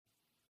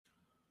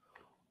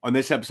On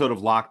this episode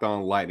of Locked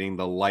On Lightning,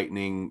 the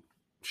Lightning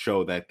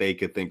show that they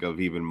could think of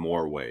even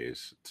more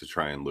ways to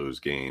try and lose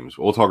games.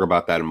 We'll talk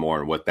about that and more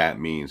and what that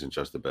means in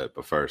just a bit.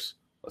 But first,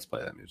 let's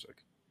play that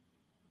music.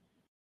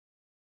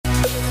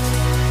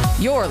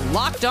 You're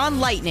Locked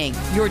On Lightning,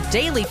 your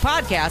daily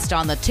podcast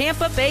on the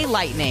Tampa Bay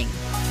Lightning.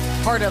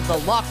 Part of the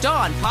Locked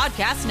On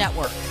Podcast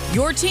Network,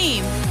 your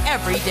team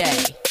every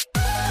day.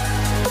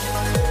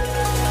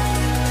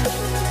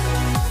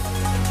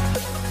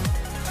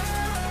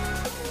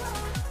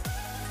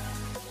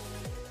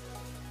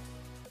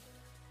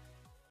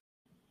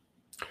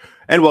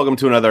 And welcome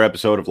to another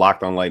episode of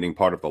Locked On Lightning,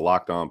 part of the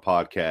Locked On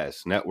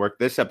Podcast Network.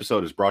 This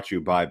episode is brought to you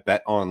by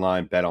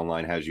BetOnline.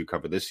 BetOnline has you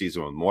covered this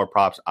season with more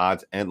props,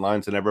 odds, and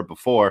lines than ever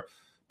before.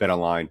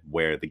 BetOnline,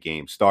 where the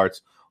game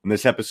starts. On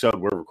this episode,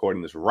 we're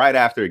recording this right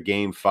after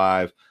Game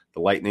 5. The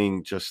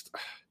Lightning just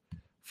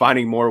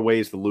finding more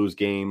ways to lose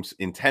games,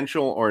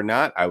 intentional or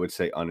not. I would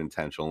say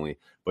unintentionally,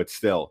 but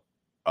still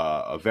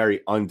a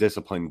very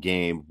undisciplined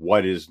game.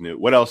 What is new?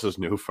 What else is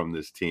new from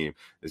this team?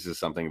 This is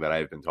something that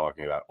I've been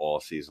talking about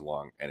all season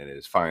long, and it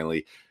is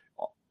finally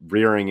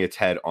rearing its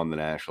head on the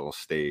national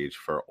stage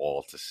for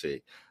all to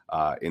see.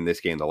 In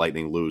this game, the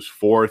Lightning lose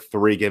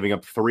 4-3, giving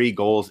up 3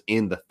 goals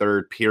in the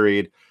third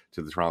period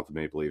to the Toronto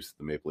Maple Leafs.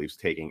 The Maple Leafs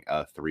taking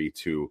a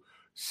 3-2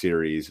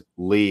 series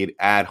lead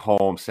at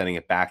home, sending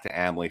it back to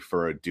Amalie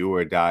for a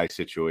do-or-die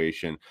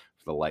situation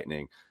for the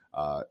Lightning.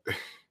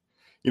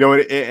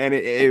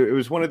 It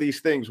was one of these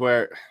things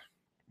where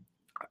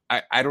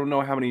I don't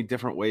know how many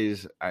different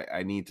ways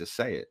I need to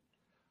say it.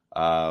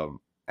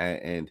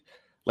 And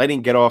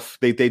Lightning get off,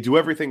 they do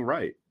everything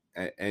right.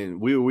 And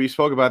we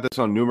spoke about this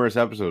on numerous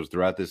episodes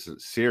throughout this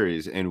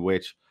series in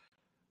which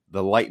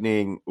the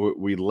Lightning,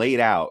 we laid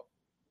out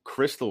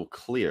crystal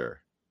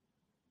clear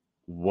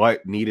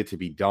what needed to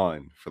be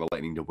done for the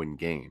Lightning to win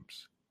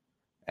games.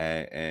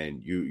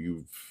 And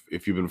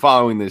if you've been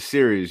following this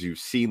series, you've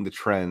seen the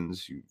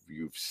trends,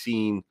 you've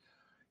seen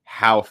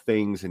how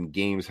things and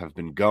games have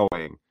been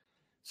going.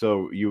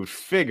 So you would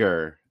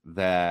figure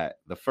that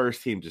the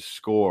first team to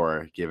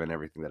score, given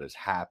everything that has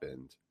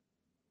happened,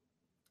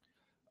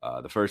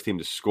 the first team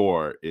to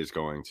score is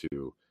going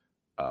to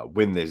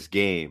win this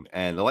game.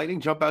 And the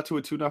Lightning jump out to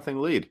a 2-0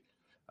 lead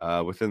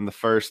within the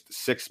first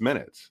 6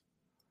 minutes.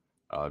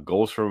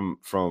 Goals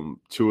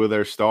from 2 of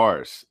their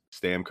stars,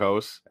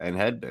 Stamkos and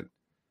Hedman.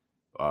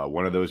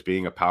 One of those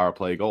being a power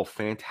play goal.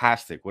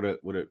 Fantastic. What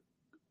a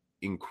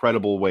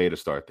incredible way to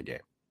start the game.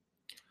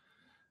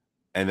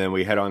 And then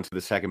we head on to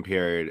the second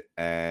period.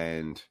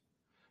 And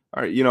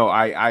all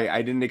right,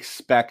 I didn't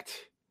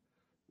expect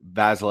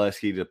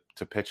Vasilevsky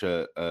to pitch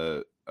a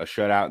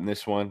shutout in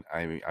this one.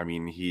 I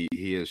mean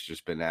he has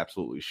just been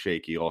absolutely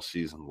shaky all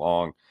season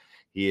long.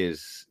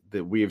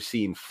 We have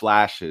seen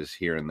flashes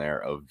here and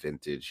there of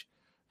vintage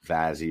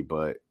Vazzy,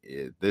 but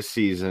this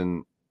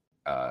season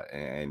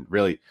and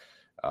really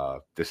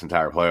this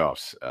entire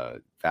playoffs,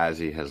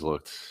 Vazzy has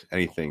looked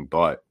anything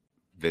but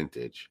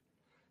vintage,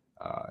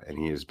 and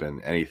he has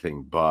been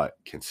anything but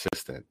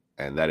consistent.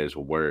 And that is a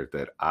word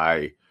that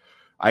I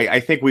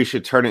think we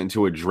should turn it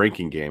into a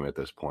drinking game at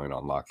this point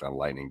on Locked On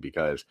Lightning,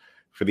 because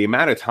for the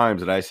amount of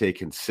times that I say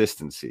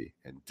consistency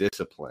and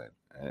discipline,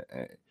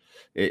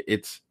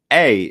 it's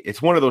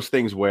one of those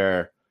things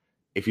where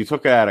if you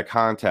took it out of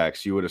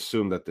context, you would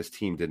assume that this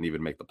team didn't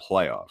even make the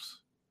playoffs.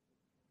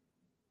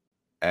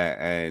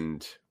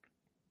 And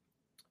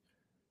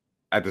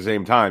at the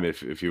same time,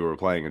 if you were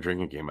playing a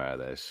drinking game out of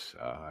this,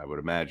 I would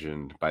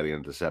imagine by the end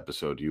of this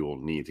episode, you will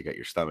need to get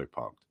your stomach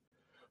pumped.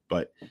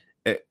 But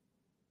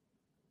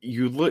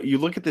you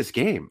look at this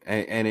game,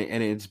 and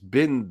it's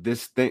been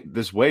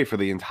this way for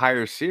the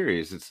entire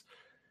series. It's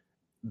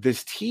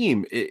this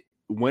team.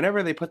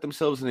 Whenever they put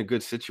themselves in a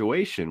good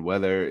situation,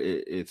 whether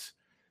it's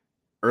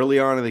early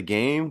on in the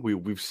game,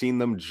 we've seen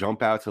them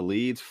jump out to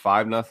leads,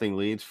 5-0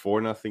 leads,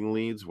 4-0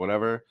 leads,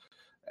 whatever,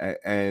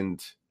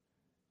 and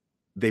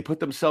they put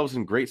themselves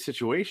in great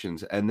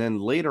situations. And then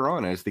later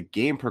on, as the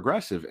game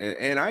progresses,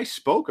 and I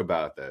spoke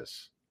about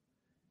this,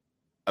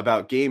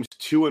 about games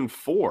 2 and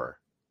 4,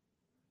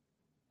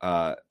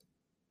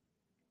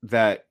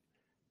 that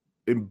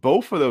in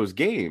both of those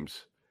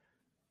games,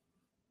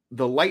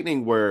 the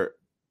Lightning were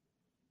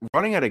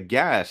running out of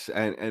gas.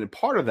 And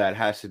part of that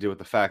has to do with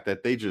the fact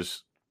that they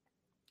just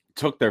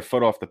took their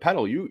foot off the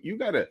pedal. You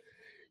gotta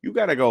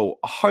go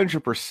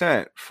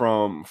 100%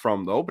 from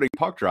the opening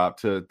puck drop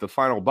to the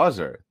final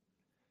buzzer.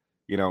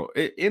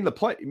 In the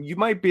play, you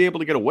might be able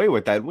to get away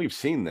with that. And we've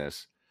seen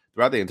this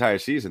throughout the entire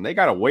season. They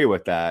got away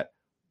with that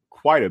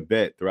quite a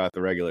bit throughout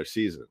the regular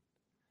season.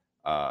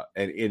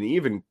 And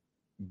even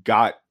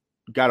got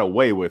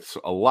away with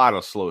a lot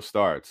of slow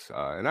starts.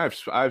 And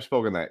I've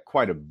spoken that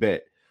quite a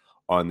bit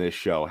on this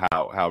show,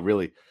 how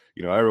really,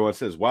 everyone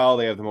says, well,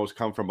 they have the most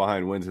come from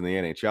behind wins in the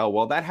NHL.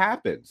 Well, that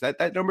happens.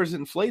 That number's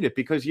inflated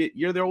because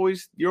you're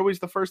always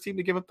the first team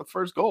to give up the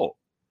first goal.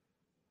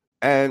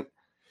 And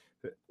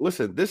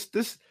listen, this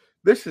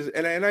is,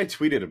 and I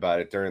tweeted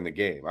about it during the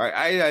game.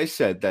 I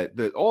said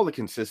that all the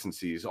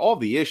consistencies, all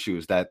the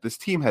issues that this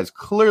team has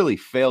clearly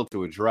failed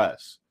to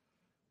address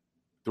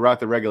throughout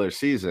the regular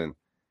season,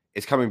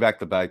 it's coming back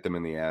to bite them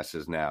in the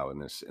asses now in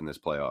this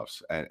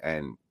playoffs.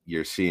 And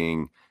you're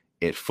seeing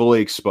it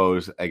fully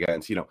exposed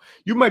against, you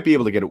might be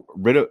able to get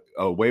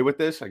away with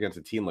this against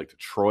a team like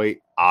Detroit,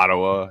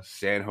 Ottawa,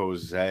 San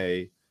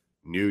Jose,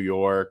 New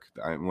York.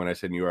 When I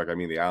say New York, I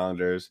mean the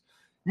Islanders.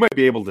 You might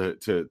be able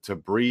to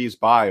breeze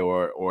by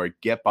or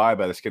get by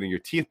the skin of your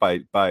teeth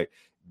by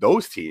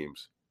those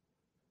teams.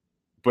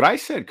 But I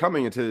said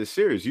coming into this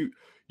series,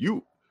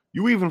 you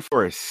even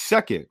for a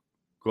second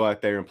go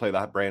out there and play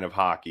the brand of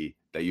hockey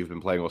that you've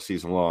been playing all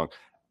season long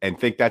and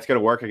think that's going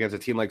to work against a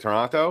team like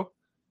Toronto,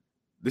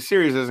 the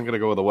series isn't going to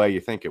go the way you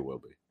think it will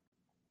be.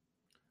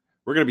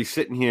 We're going to be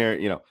sitting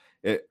here,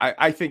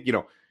 I think,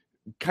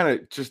 kind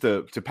of just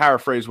to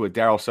paraphrase what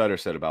Daryl Sutter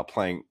said about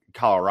playing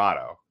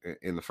Colorado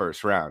in the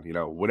first round,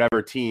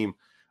 whatever team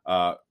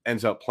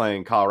ends up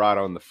playing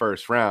Colorado in the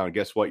first round,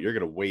 guess what? You're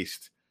going to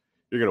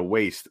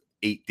waste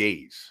 8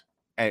 days.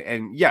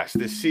 And yes,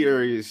 this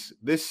series,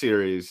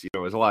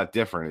 is a lot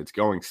different. It's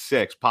going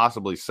 6,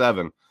 possibly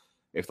 7,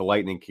 if the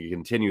Lightning can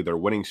continue their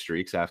winning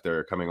streaks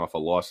after coming off a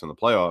loss in the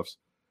playoffs.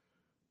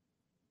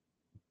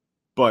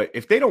 But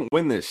if they don't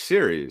win this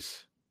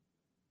series,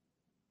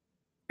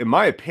 in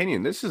my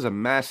opinion, this is a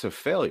massive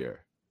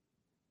failure.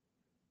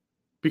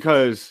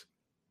 Because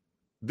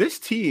this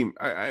team,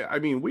 I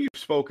mean, we've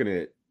spoken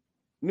it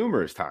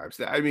numerous times.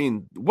 I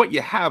mean, what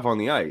you have on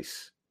the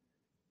ice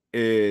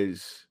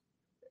is,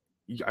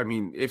 I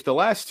mean, if the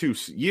last 2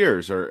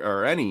 years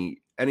are any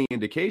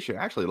indication,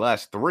 actually the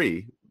last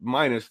 3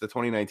 minus the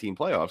 2019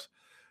 playoffs,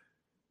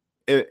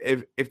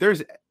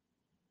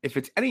 if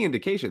it's any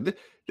indication,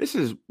 this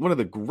is one of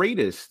the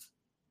greatest,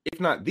 if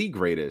not the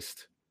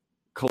greatest,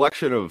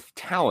 collection of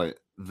talent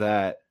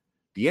that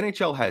the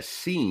NHL has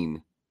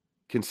seen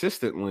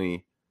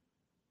consistently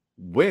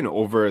win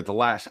over the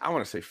last, I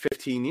want to say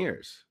 15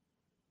 years.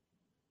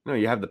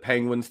 You have the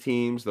Penguins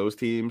teams, those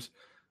teams.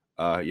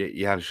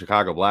 You have the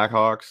Chicago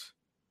Blackhawks.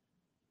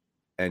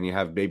 And you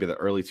have maybe the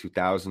early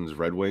 2000s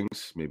Red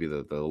Wings, maybe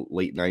the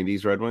late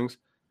 90s Red Wings.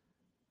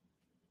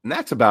 And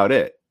that's about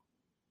it.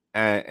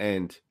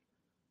 And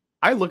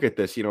I look at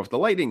this, if the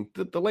Lightning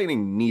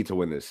need to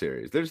win this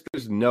series.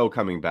 There's no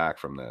coming back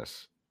from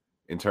this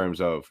in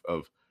terms of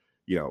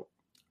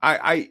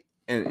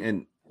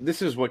and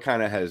this is what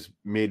kind of has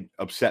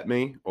upset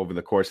me over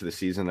the course of the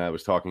season. I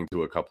was talking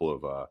to a couple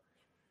of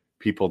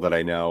people that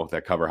I know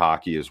that cover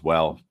hockey as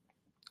well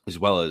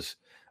as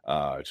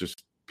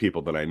just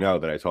people that I know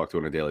that I talk to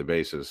on a daily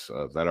basis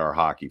that are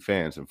hockey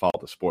fans and follow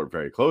the sport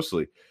very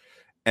closely.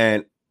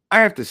 And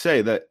I have to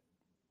say that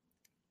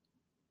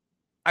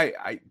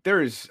it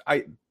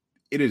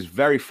is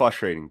very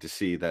frustrating to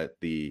see that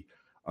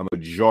a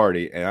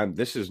majority, and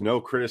this is no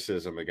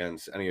criticism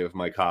against any of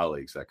my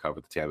colleagues that cover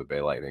the Tampa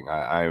Bay Lightning.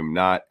 I am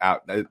not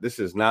out. This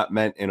is not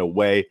meant in a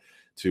way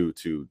to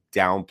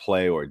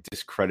downplay or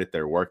discredit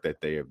their work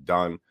that they have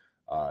done.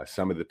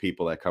 Some of the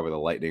people that cover the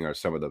Lightning are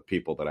some of the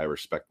people that I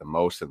respect the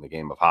most in the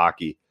game of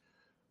hockey.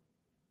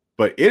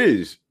 But it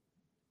is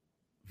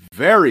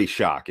very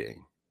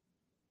shocking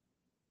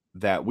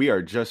that we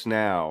are just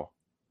now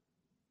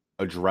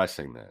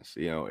addressing this.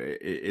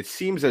 It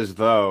seems as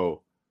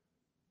though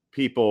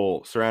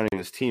people surrounding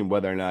this team,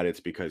 whether or not it's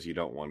because you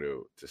don't want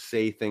to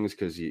say things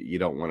because you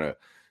don't want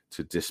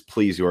to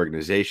displease the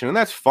organization, and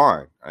that's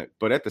fine.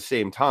 But at the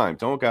same time,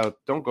 don't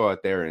go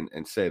out there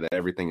and say that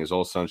everything is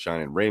all sunshine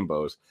and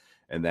rainbows.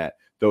 And that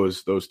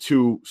those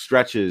 2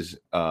 stretches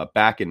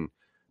back in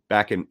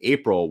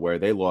April where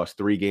they lost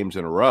 3 games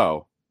in a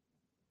row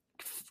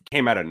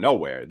came out of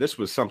nowhere. This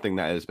was something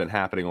that has been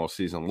happening all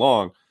season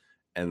long,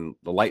 and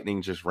the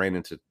Lightning just ran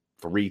into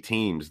 3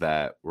 teams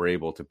that were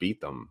able to beat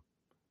them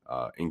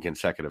in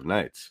consecutive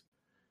nights.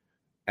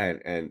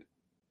 And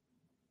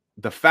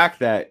the fact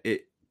that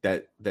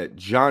that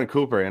John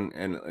Cooper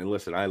and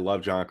listen, I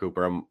love John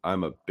Cooper.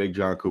 I'm a big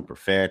John Cooper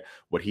fan.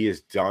 What he has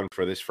done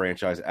for this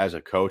franchise as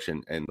a coach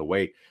and the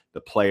way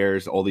the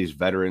players, all these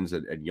veterans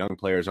and young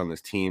players on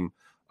this team,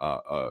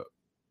 how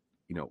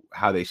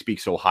they speak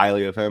so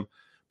highly of him.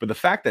 But the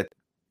fact that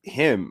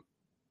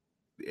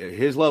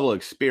his level of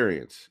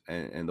experience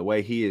and the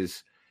way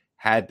he's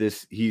had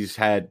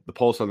the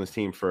pulse on this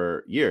team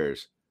for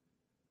years.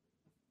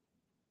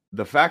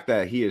 The fact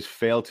that he has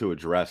failed to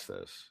address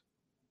this,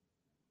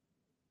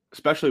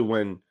 especially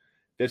when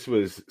this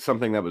was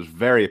something that was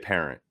very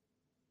apparent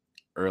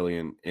early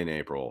in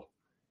April.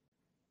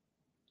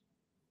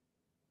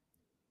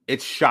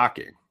 It's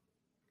shocking.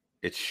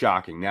 It's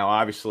shocking. Now,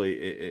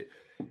 obviously,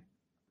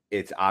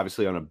 it's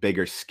obviously on a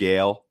bigger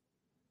scale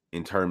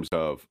in terms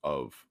of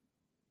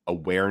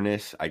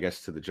awareness, I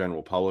guess, to the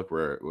general public,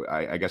 where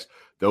I guess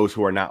those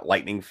who are not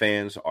Lightning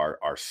fans are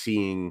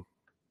seeing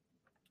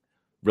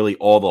really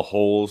all the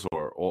holes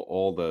or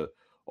all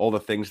the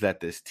things that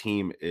this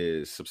team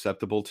is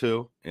susceptible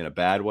to in a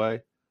bad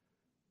way.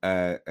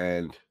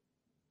 And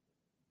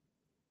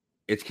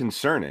it's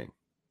concerning.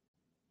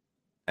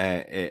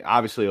 And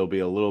obviously it'll be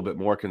a little bit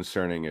more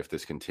concerning if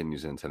this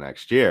continues into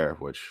next year,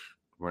 which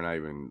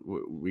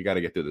we got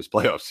to get through this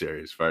playoff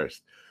series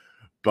first.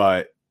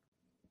 But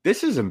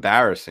this is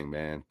embarrassing,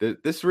 man.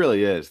 This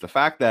really is. The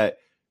fact that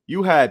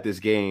you had this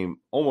game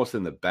almost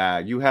in the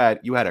bag. You had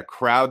a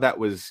crowd that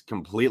was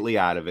completely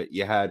out of it.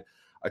 You had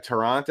a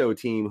Toronto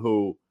team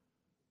who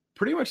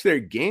pretty much their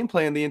game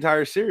plan the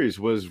entire series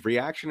was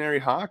reactionary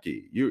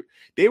hockey.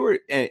 They were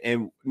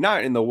and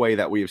not in the way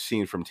that we have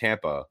seen from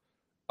Tampa.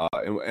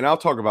 And I'll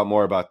talk about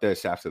more about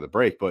this after the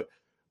break, but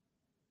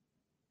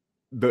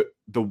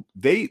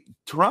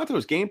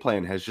Toronto's game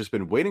plan has just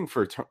been waiting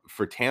for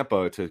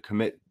Tampa to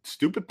commit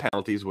stupid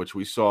penalties, which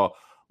we saw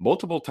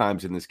multiple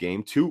times in this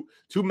game. Too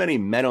many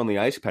men on the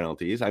ice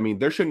penalties. I mean,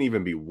 there shouldn't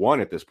even be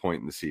one at this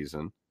point in the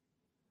season.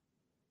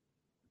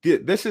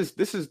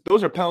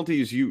 Those are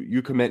penalties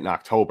you commit in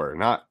October,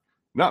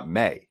 not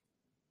May,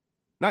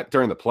 not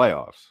during the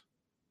playoffs.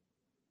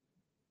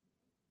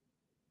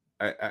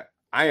 I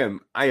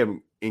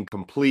am in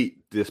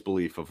complete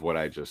disbelief of what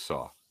I just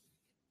saw.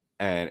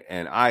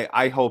 And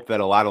I hope that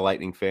a lot of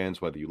Lightning fans,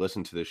 whether you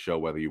listen to this show,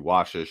 whether you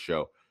watch this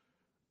show,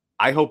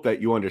 I hope that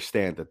you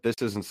understand that this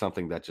isn't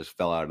something that just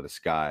fell out of the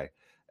sky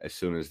as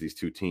soon as these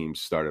two teams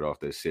started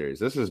off this series.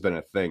 This has been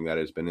a thing that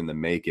has been in the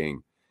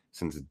making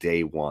since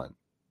day one.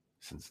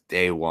 Since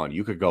day one.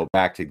 You could go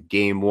back to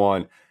game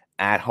one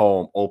at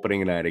home,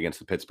 opening night against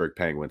the Pittsburgh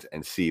Penguins,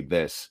 and see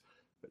this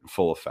in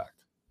full effect.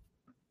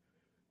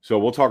 So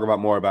we'll talk about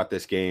more about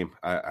this game.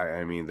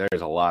 I mean,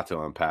 there's a lot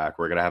to unpack.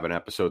 We're going to have an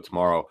episode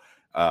tomorrow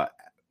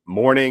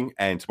morning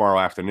and tomorrow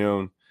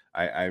afternoon.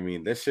 I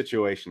mean, this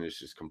situation is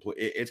just complete.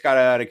 It's got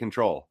out of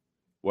control.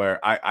 Where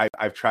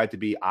I've tried to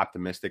be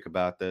optimistic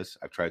about this.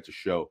 I've tried to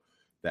show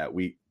that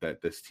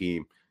this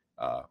team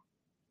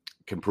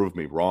can prove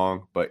me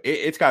wrong, but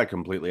it's got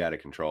completely out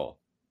of control.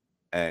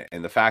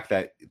 And the fact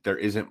that there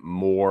isn't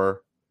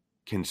more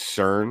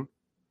concern,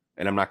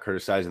 and I'm not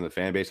criticizing the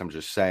fan base. I'm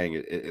just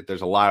saying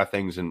there's a lot of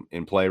things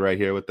in play right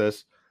here with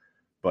this,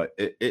 but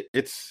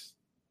it's.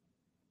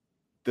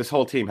 This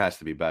whole team has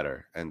to be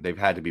better, and they've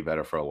had to be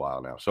better for a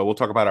while now. So we'll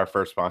talk about our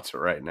first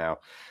sponsor right now.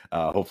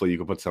 Hopefully you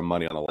can put some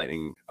money on the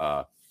Lightning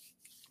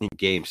in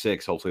Game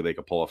 6. Hopefully they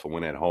can pull off a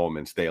win at home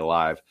and stay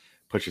alive,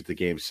 push it to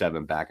Game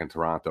 7 back in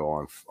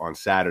Toronto on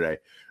Saturday.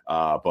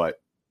 But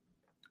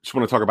just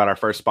want to talk about our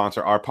first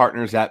sponsor. Our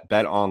partners at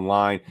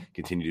BetOnline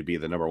continue to be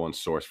the number one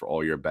source for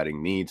all your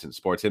betting needs and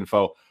sports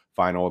info.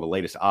 Find all the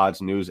latest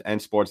odds, news,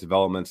 and sports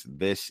developments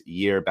this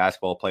year.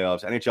 Basketball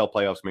playoffs, NHL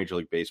playoffs, Major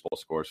League Baseball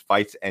scores,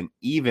 fights, and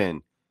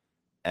even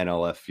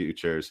NLF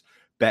futures.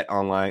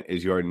 BetOnline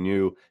is your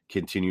new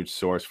continued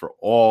source for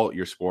all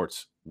your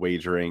sports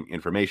wagering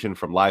information,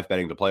 from live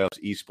betting to playoffs,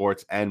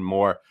 esports, and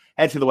more.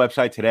 Head to the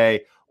website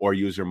today or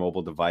use your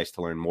mobile device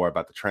to learn more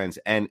about the trends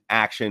and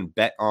action.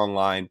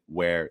 BetOnline,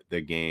 where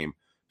the game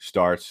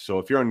starts. So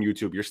if you're on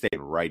YouTube, you're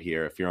staying right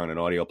here. If you're on an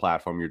audio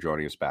platform, you're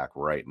joining us back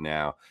right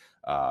now.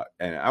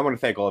 And I want to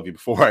thank all of you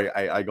before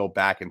I go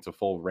back into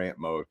full rant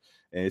mode.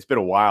 And it's been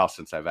a while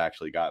since I've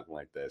actually gotten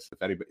like this.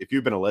 If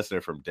you've been a listener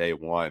from day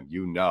one,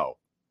 you know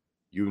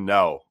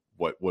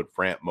what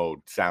rant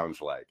mode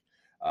sounds like.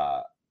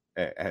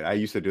 And I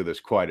used to do this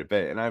quite a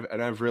bit, and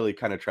I've really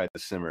kind of tried to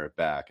simmer it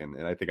back,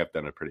 and I think I've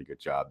done a pretty good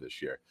job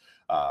this year.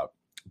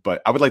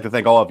 But I would like to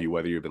thank all of you,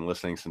 whether you've been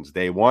listening since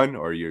day one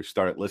or you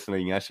started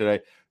listening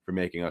yesterday, for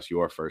making us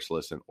your first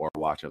listen or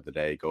watch of the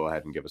day. Go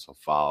ahead and give us a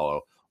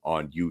follow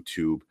on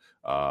YouTube.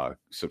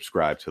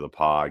 Subscribe to the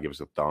pod, give us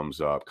a thumbs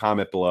up,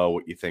 comment below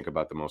what you think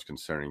about the most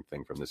concerning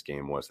thing from this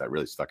game was that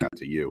really stuck out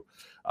to you.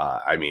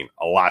 I mean,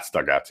 a lot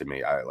stuck out to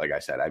me. Like I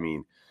said, I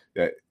mean,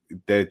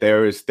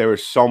 there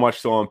was so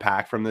much to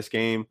unpack from this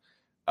game.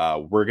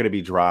 We're going to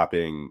be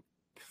dropping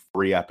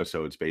 3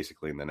 episodes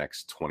basically in the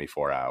next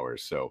 24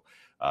 hours. So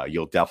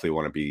you'll definitely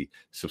want to be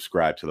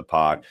subscribed to the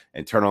pod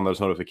and turn on those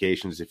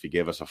notifications. If you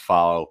give us a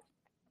follow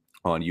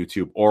on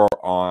YouTube or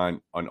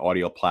on an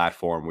audio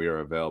platform, we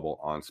are available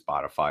on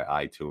Spotify,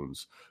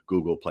 iTunes,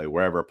 Google Play,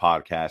 wherever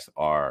podcasts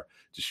are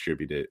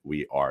distributed.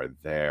 We are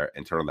there.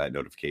 And turn on that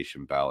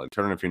notification bell and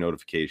turn off your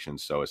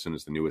notifications, so as soon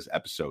as the newest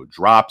episode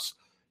drops,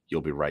 you'll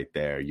be right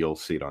there. You'll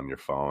see it on your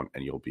phone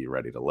and you'll be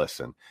ready to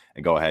listen.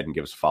 And go ahead and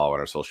give us a follow on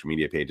our social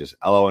media pages,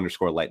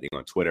 LO_Lightning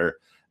on Twitter,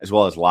 as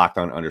well as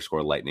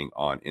LockedOn_Lightning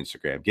on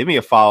Instagram. Give me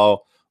a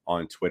follow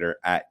on Twitter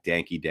at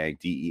DankyDank,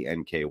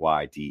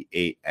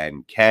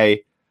 DENKYD8NK.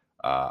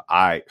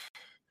 I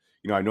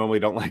normally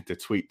don't like to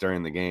tweet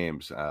during the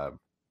games,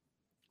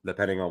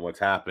 depending on what's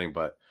happening,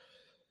 but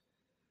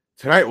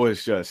tonight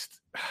was just,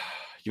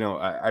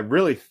 I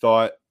really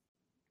thought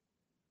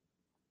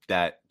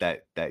that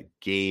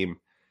game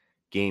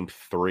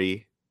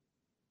 3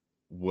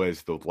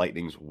 was the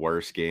Lightning's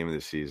worst game of the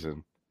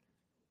season.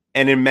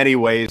 And in many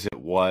ways it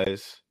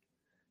was.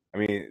 I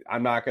mean, I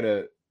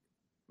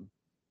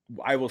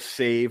will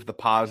save the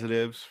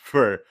positives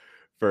for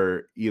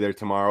either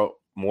tomorrow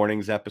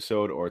morning's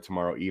episode or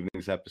tomorrow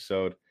evening's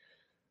episode.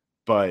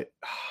 But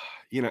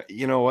you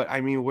know what?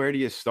 I mean, where do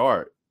you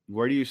start?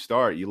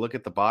 You look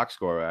at the box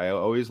score. I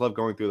always love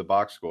going through the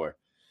box score.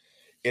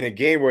 In a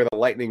game where the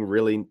Lightning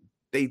really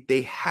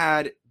they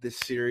had this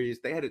series,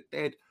 they had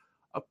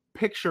a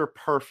picture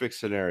perfect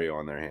scenario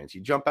on their hands.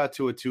 You jump out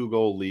to a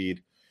 2-goal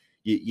lead.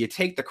 you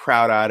take the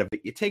crowd out of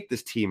it, you take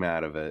this team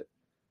out of it,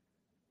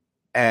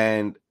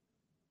 and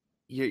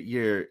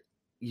you're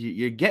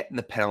getting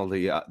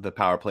the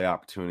power play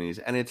opportunities,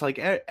 and it's like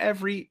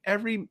every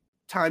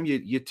time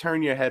you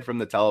turn your head from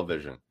the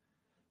television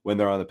when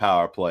they're on the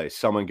power play,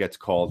 someone gets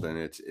called, and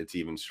it's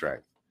even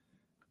strength.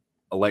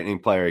 A Lightning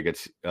player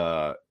gets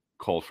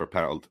called for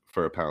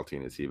a penalty,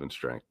 and it's even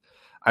strength.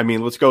 I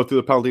mean, let's go through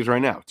the penalties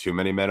right now. Too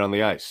many men on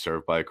the ice,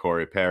 served by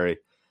Corey Perry.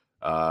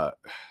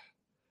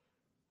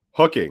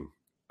 Hooking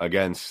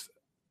against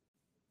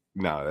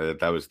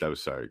that was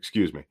sorry,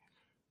 excuse me.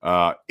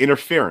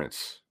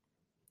 Interference,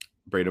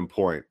 Braden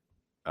Point.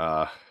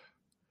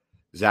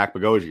 Zach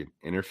Bogosian,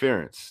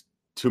 interference.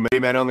 Too many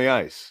men on the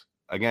ice,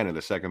 again in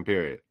the second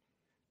period.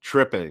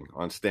 Tripping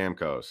on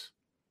Stamkos.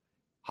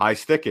 High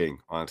sticking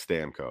on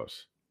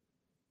Stamkos.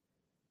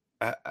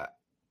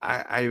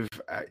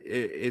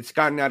 It's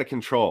gotten out of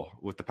control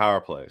with the power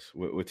plays,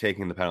 with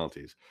taking the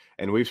penalties.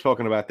 And we've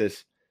spoken about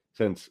this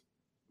since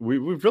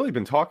we've really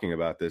been talking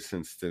about this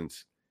since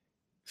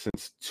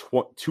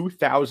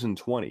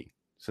 2020,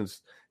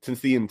 since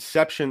the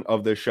inception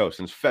of this show,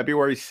 since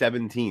February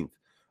 17th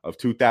of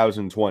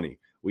 2020.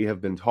 We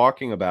have been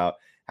talking about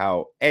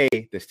how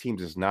this team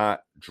does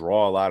not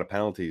draw a lot of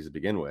penalties to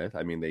begin with.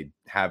 I mean, they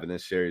have in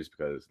this series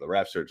because the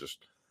refs are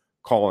just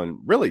calling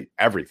really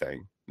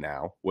everything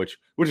now, which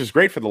is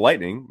great for the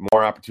Lightning.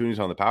 More opportunities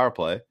on the power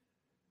play.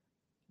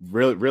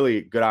 Really,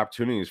 really good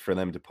opportunities for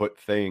them to put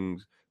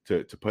things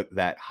to put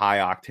that high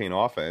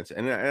octane offense.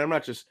 And I'm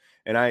not just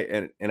and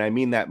I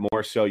mean that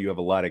more so. You have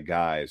a lot of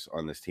guys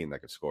on this team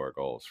that could score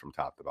goals from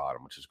top to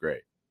bottom, which is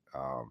great.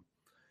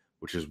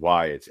 Which is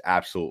why it's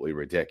absolutely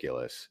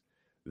ridiculous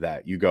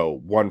that you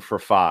go 1 for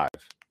 5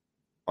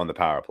 on the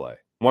power play.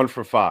 1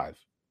 for 5.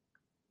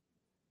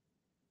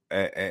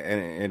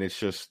 And it's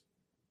just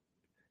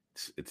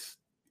it's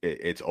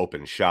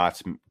open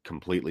shots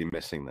completely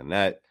missing the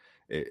net.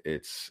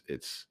 It's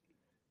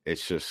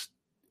just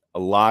a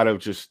lot of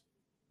just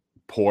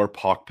poor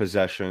puck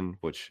possession,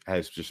 which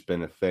has just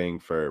been a thing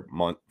for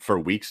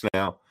weeks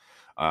now.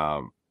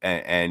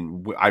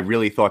 And I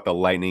really thought the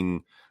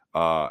Lightning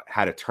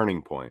had a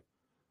turning point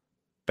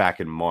back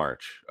in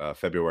March,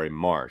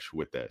 February-March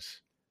with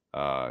this.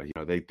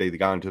 They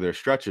got into their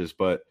stretches,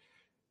 but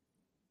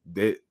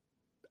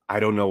I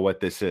don't know what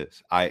this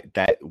is.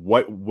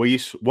 What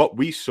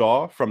we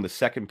saw from the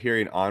second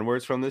period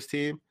onwards from this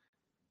team,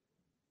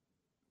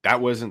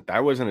 that wasn't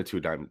a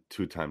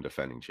two-time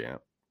defending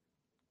champ.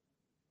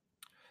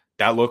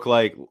 That looked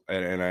like,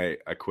 and I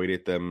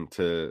equated them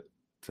to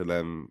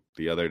them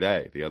the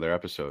other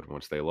episode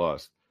once they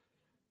lost.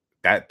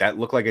 That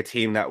looked like a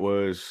team that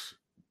was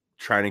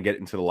trying to get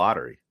into the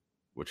lottery,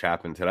 which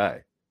happened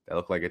today. That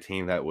looked like a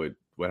team that would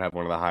have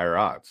one of the higher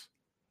odds.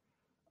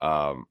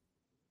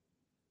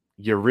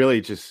 You're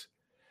really just,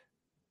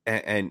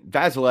 and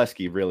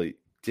Vasilevsky really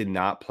did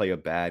not play a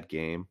bad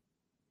game.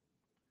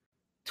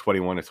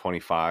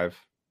 21-25.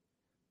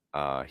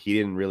 He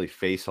didn't really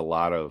face a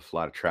lot of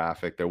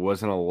traffic. There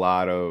wasn't a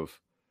lot of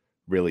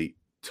really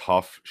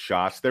tough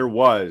shots. There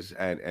was,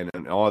 and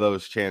in all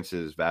those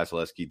chances,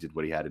 Vasilevsky did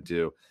what he had to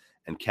do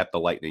and kept the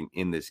Lightning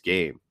in this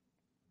game.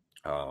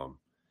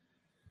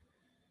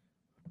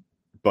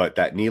 But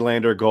that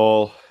Nylander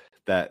goal,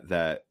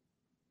 that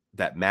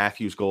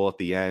Matthews goal at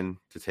the end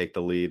to take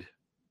the lead,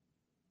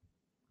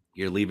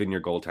 you're leaving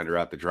your goaltender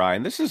out to dry.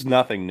 And this is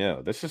nothing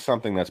new. This is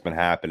something that's been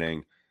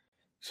happening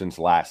since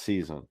last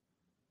season.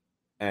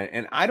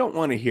 And I don't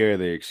want to hear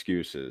the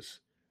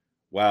excuses.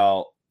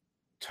 Well,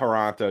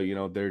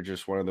 Toronto, they're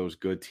just one of those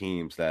good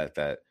teams that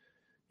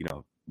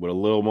with a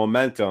little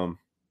momentum,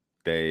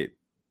 they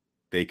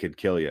could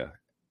kill you.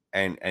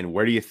 And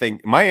where do you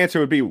think, my answer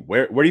would be,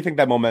 where do you think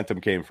that momentum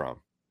came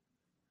from?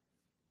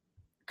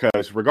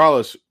 Because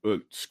regardless,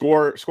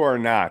 score or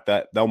not,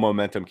 that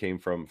momentum came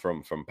from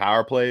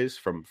power plays,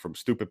 from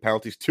stupid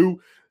penalties,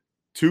 too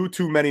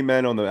many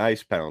men on the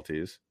ice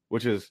penalties,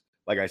 which is,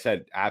 like I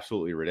said,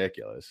 absolutely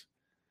ridiculous.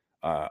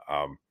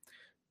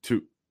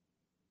 To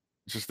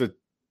just the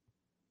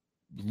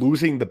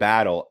losing the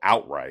battle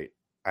outright.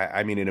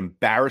 I mean, an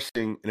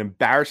embarrassing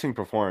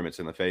performance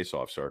in the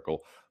faceoff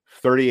circle.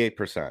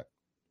 38%.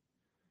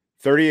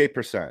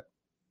 38%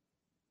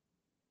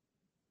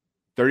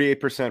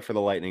 for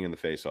the Lightning in the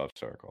faceoff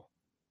circle.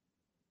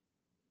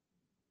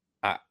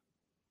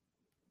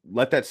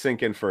 Let that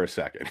sink in for a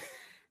second.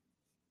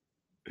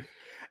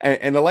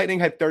 and the Lightning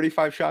had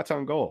 35 shots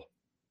on goal.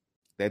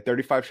 They had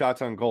 35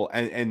 shots on goal,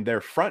 and their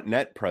front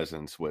net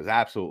presence was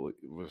absolutely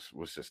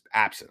was just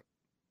absent.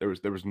 There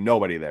was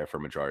nobody there for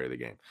majority of the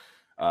game.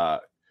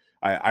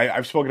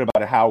 I've spoken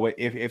about how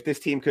if this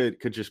team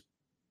could just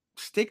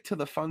stick to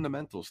the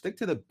fundamentals, stick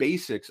to the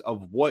basics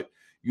of what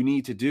you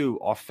need to do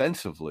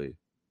offensively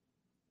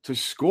to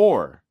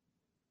score,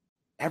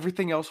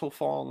 everything else will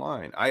fall in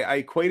line. I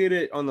equated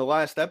it on the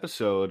last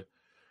episode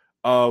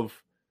of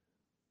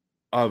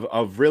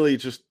really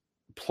just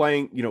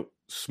playing,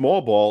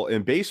 small ball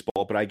in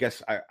baseball, but I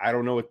guess I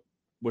don't know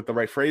what the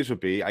right phrase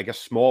would be. I guess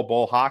small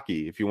ball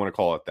hockey, if you want to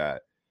call it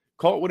that.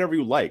 Call it whatever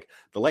you like.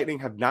 The Lightning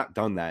have not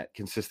done that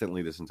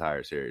consistently this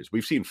entire series.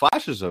 We've seen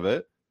flashes of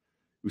it.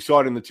 We saw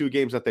it in the 2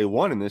 games that they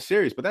won in this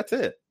series, but that's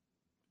it.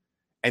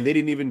 And they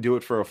didn't even do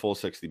it for a full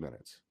 60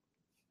 minutes.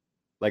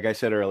 Like I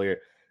said earlier,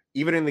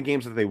 even in the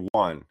games that they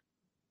won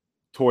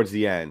towards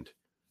the end,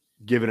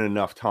 given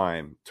enough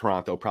time,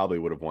 Toronto probably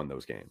would have won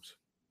those games.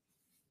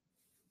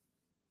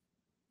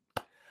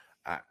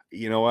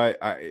 You know what?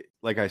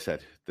 Like I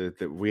said,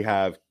 we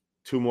have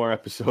 2 more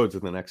episodes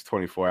in the next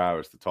 24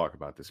 hours to talk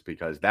about this,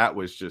 because that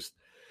was just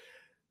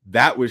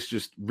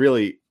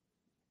really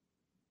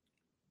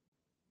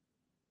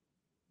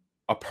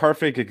a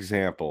perfect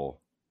example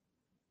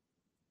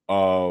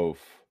of,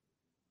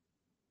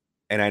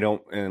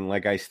 and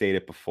like I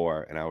stated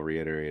before, and I'll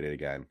reiterate it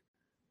again,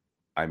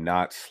 I'm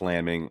not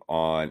slamming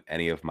on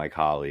any of my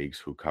colleagues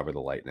who cover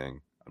the Lightning.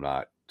 I'm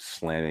not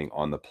slamming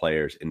on the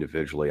players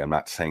individually. I'm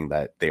not saying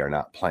that they are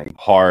not playing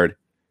hard,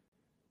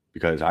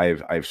 because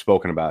I've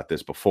spoken about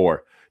this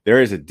before. There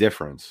is a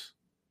difference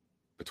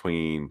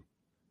between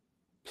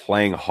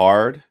playing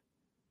hard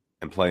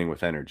and playing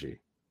with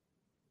energy.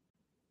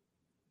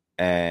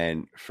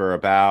 And for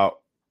about,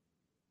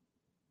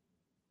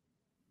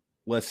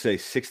 let's say,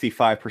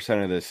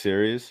 65% of this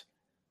series,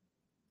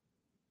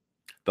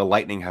 the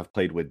Lightning have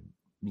played with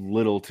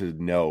little to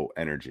no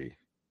energy.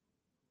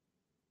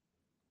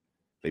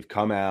 They've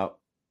come out.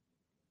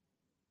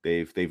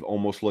 They've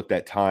almost looked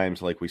at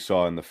times like we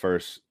saw in the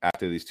first,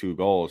 after these 2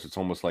 goals. It's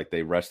almost like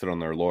they rested on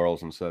their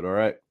laurels and said, all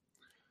right,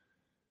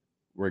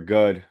 we're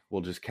good.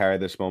 We'll just carry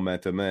this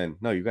momentum in.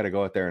 No, you got to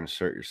go out there and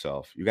assert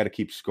yourself. You got to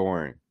keep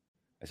scoring.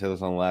 I said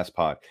this on the last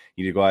pod.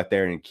 You need to go out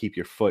there and keep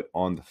your foot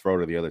on the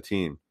throat of the other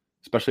team,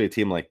 especially a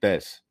team like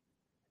this.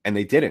 And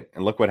they didn't.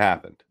 And look what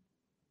happened.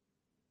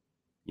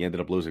 You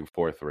ended up losing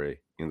 4-3. You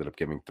ended up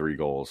giving 3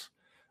 goals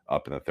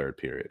up in the 3rd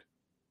period.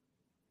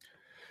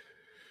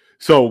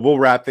 So we'll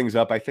wrap things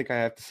up. I think I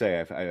have to say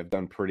I've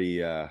done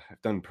pretty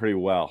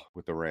well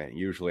with the rant.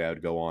 Usually I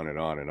would go on and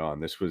on and on.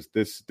 This would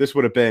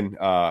have been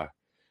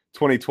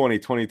 2020,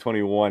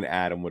 2021.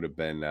 Adam would have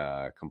been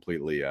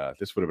completely.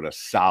 This would have been a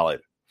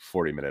solid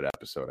 40-minute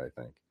episode, I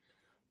think.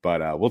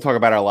 But we'll talk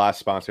about our last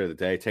sponsor of the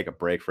day. Take a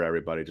break for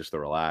everybody just to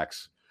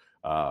relax.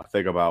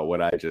 Think about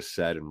what I just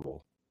said, and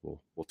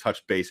we'll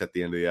touch base at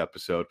the end of the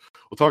episode.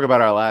 We'll talk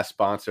about our last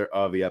sponsor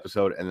of the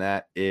episode, and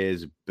that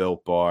is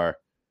Built Bar.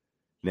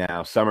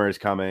 Now, summer is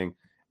coming,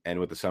 and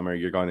with the summer,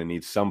 you're going to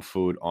need some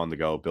food on the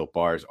go. Built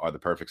Bars are the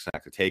perfect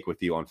snack to take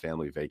with you on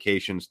family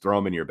vacations. Throw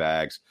them in your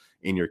bags,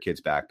 in your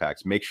kids'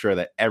 backpacks. Make sure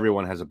that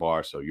everyone has a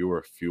bar so you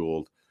are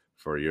fueled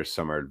for your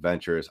summer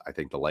adventures. I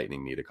think the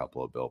Lightning need a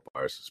couple of Built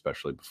Bars,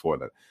 especially before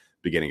the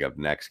beginning of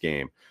next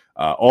game.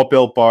 All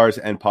Built Bars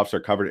and Puffs are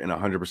covered in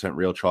 100%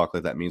 real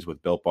chocolate. That means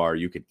with Built Bar,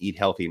 you can eat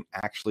healthy and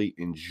actually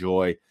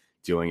enjoy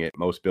doing it.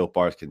 Most Built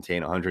Bars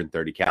contain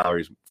 130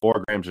 calories,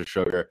 4 grams of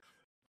sugar,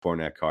 4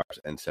 net carbs,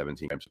 and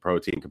 17 grams of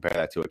protein. Compare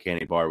that to a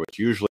candy bar, which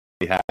usually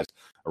has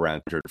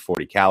around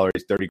 140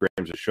 calories, 30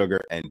 grams of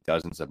sugar, and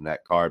dozens of net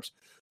carbs.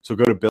 So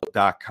go to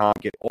Built.com,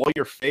 get all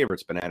your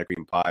favorites: banana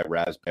cream pie,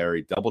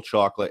 raspberry, double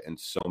chocolate, and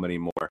so many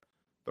more.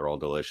 They're all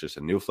delicious,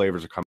 and new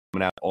flavors are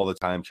coming out all the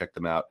time. Check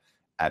them out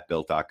at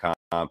Built.com,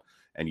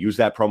 and use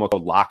that promo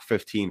code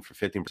LOCK15 for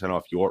 15%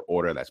 off your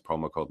order. That's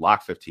promo code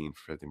LOCK15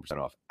 for 15%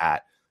 off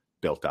at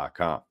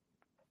Built.com.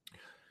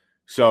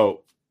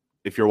 So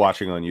if you're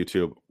watching on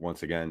YouTube,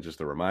 once again,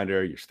 just a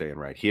reminder, you're staying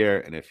right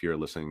here. And if you're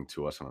listening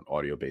to us on an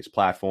audio-based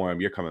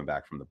platform, you're coming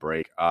back from the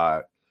break.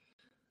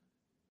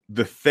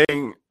 The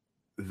thing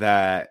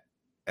that,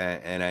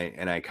 and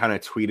I kind of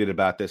tweeted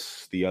about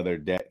this the other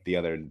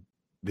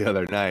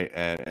night,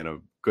 and a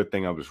good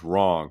thing I was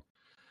wrong.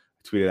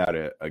 I tweeted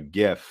out a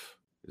GIF.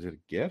 Is it a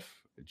GIF?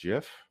 A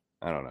GIF?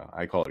 I don't know.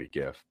 I call it a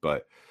GIF,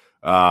 but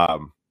I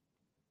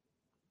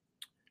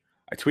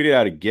tweeted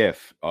out a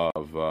GIF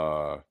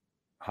of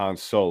Han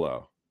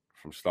Solo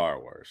from Star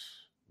Wars.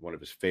 One of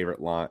his favorite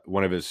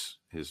one of his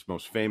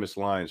most famous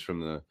lines from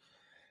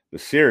the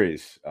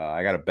series.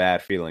 I got a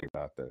bad feeling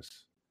about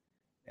this,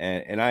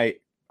 and I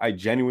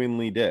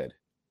genuinely did.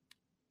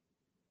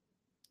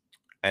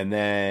 And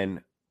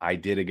then I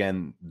did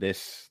again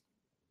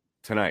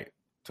tonight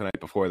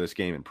before this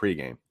game and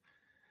pregame.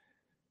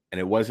 And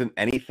it wasn't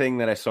anything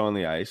that I saw on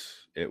the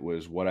ice. It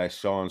was what I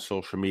saw on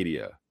social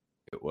media.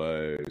 It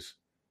was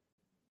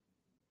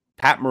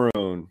Pat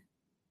Maroon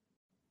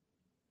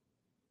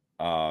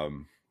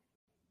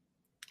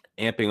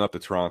amping up the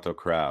Toronto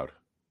crowd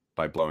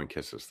by blowing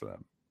kisses to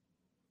them.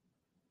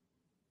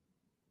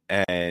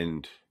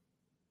 And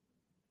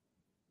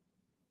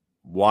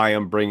why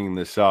I'm bringing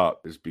this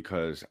up is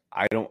because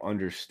I don't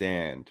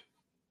understand,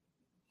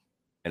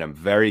 and I'm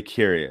very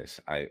curious.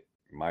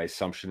 My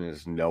assumption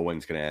is no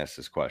one's going to ask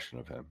this question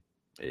of him.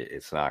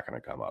 It's not going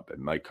to come up. It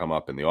might come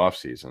up in the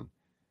offseason,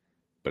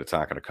 but it's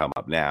not going to come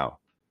up now.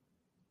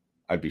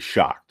 I'd be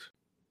shocked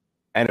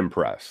and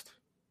impressed.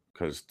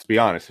 Because to be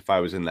honest, if I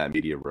was in that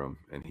media room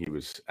and he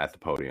was at the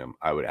podium,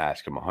 I would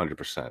ask him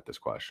 100% this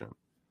question.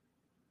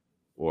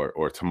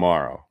 Or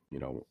tomorrow,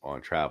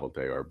 on travel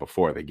day, or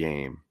before the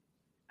game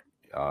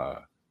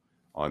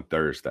on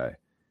Thursday.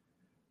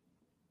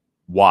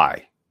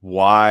 Why?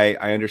 Why?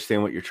 I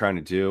understand what you're trying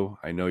to do.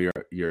 I know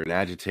you're an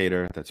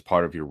agitator. That's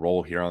part of your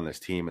role here on this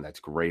team, and that's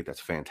great. That's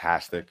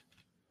fantastic.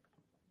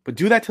 But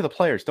do that to the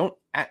players. Don't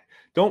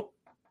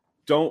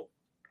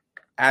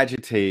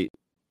agitate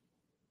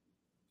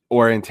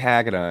or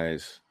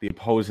antagonize the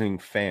opposing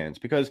fans,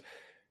 because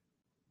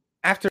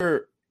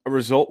after a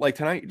result like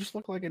tonight, you just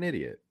look like an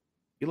idiot.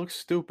 You look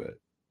stupid.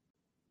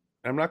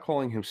 I'm not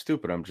calling him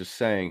stupid. I'm just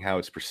saying how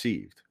it's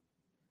perceived.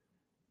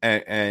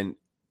 And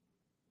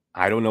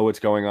I don't know what's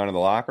going on in the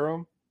locker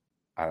room.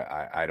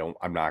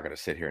 I'm not going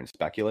to sit here and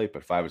speculate,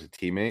 but if I was a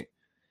teammate,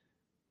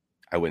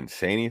 I wouldn't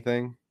say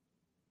anything.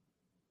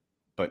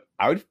 But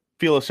I would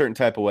feel a certain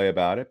type of way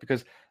about it,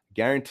 because I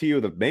guarantee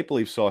you the Maple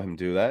Leafs saw him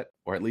do that,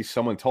 or at least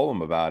someone told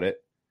him about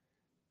it.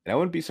 And I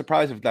wouldn't be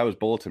surprised if that was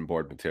bulletin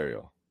board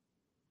material.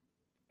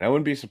 And I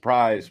wouldn't be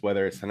surprised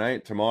whether it's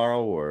tonight,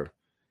 tomorrow, or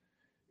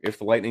if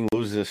the Lightning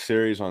loses a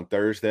series on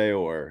Thursday,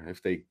 or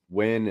if they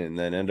win and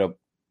then end up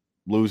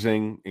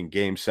losing in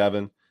Game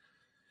 7.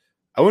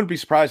 I wouldn't be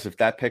surprised if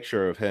that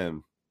picture of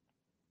him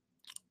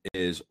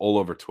is all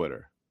over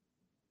Twitter.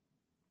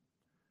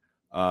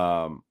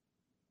 Go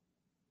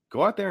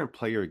out there and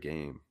play your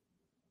game.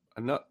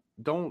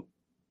 Don't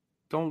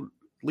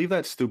leave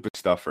that stupid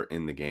stuff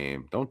in the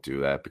game. Don't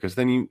do that, because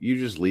then you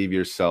just leave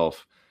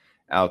yourself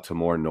out to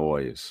more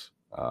noise.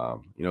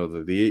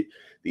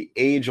 The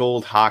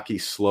age-old hockey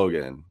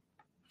slogan,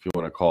 if you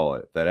want to call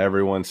it, that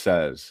everyone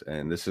says,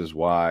 and this is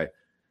why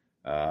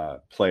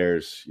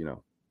players,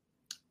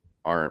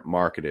 aren't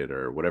marketed,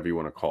 or whatever you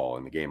want to call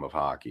in the game of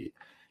hockey.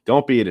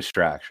 Don't be a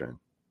distraction.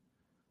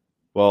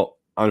 Well,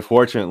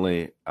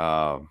 unfortunately,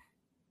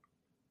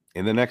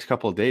 in the next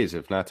couple of days,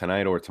 if not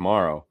tonight or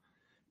tomorrow,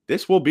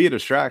 this will be a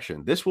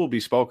distraction. This will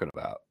be spoken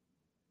about.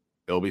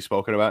 It'll be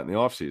spoken about in the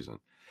offseason.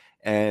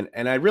 And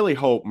I really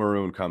hope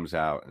Maroon comes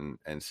out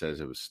and says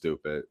it was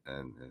stupid.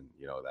 And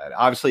that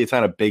obviously it's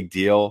not a big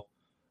deal,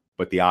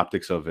 but the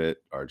optics of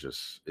it are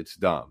just, it's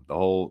dumb. The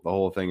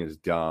whole thing is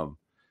dumb.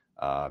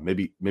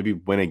 Maybe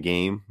win a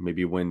game,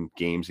 maybe win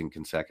games in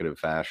consecutive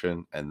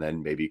fashion, and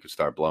then maybe you could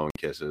start blowing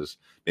kisses.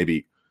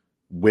 Maybe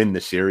win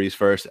the series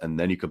first, and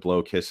then you could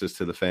blow kisses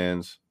to the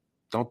fans.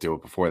 Don't do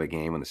it before the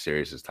game when the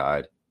series is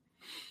tied.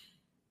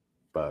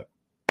 But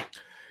you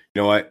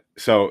know what?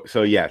 So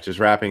yeah, just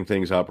wrapping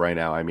things up right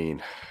now. I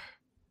mean,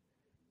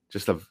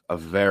 just a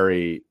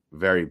very,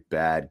 very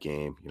bad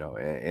game,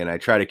 and I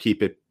try to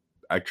keep it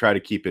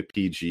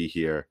PG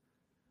here.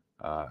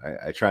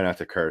 I try not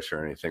to curse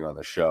or anything on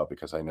the show,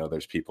 because I know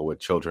there's people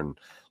with children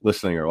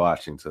listening or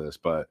watching to this.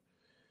 But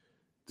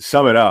to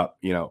sum it up,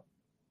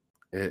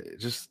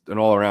 just an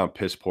all-around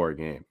piss poor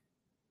game.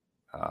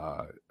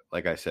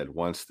 Like I said,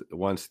 once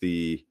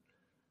the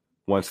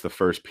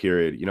first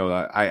period,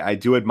 I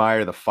do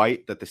admire the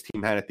fight that this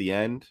team had at the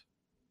end.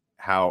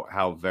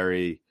 How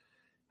very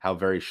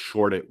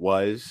short it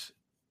was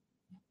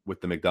with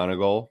the McDonough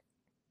goal,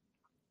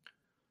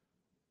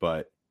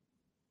 but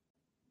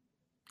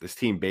this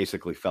team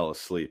basically fell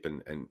asleep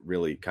and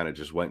really kind of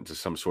just went into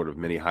some sort of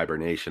mini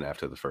hibernation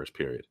after the first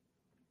period,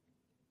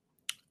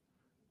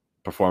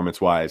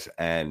 performance-wise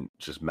and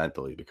just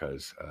mentally,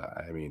 because,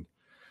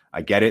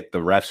 I get it. The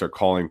refs are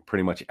calling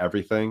pretty much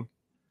everything,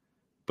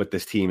 but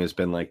this team has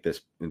been like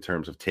this in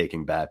terms of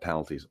taking bad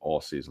penalties all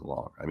season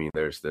long. I mean,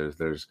 there's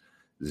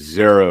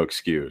zero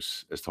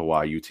excuse as to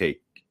why you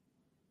take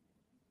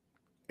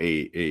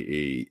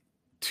a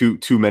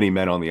too many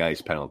men on the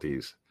ice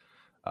penalties,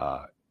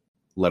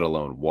 let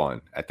alone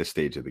one at this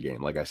stage of the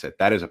game. Like I said,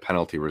 that is a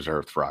penalty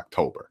reserved for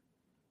October,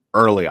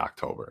 early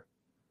October,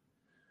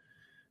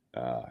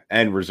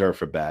 and reserved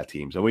for bad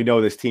teams. And we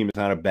know this team is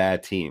not a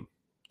bad team.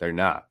 They're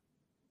not.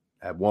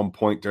 At one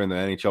point during the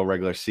NHL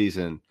regular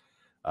season,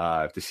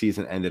 if the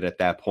season ended at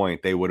that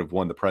point, they would have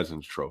won the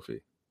President's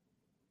Trophy.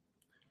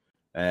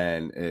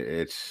 And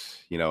it's,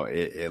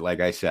 like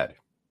I said,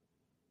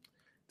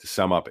 to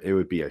sum up, it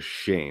would be a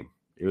shame.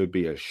 It would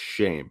be a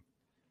shame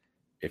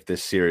if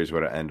this series were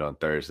to end on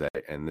Thursday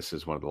and this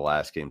is one of the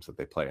last games that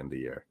they play in the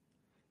year.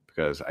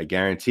 Because I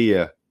guarantee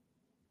you,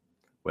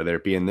 whether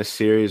it be in this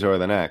series or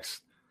the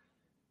next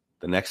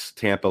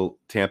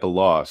Tampa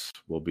loss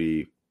will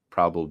be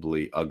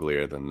probably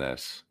uglier than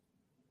this.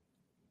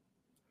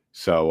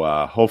 So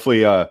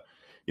hopefully,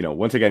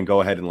 once again,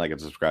 go ahead and like and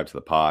subscribe to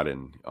the pod.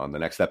 And on the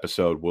next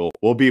episode,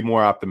 we'll be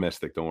more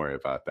optimistic. Don't worry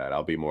about that.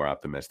 I'll be more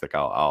optimistic.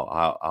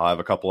 I'll have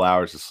a couple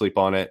hours to sleep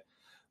on it.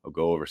 I'll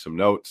go over some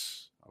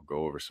notes. I'll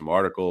go over some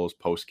articles,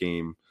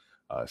 post-game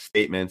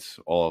statements,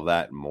 all of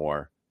that and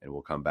more. And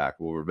we'll come back.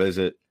 We'll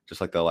revisit,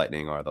 just like the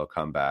Lightning are. They'll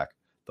come back.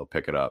 They'll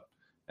pick it up,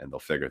 and they'll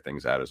figure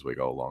things out as we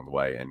go along the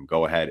way. And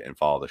go ahead and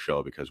follow the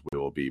show, because we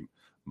will be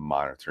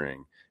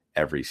monitoring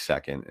every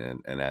second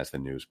and as the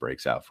news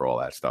breaks out for all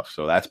that stuff.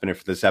 So that's been it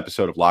for this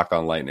episode of Locked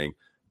On Lightning,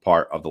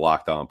 part of the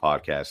Locked On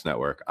Podcast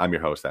Network. I'm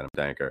your host, Adam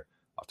Danker.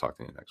 I'll talk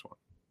to you in the next one.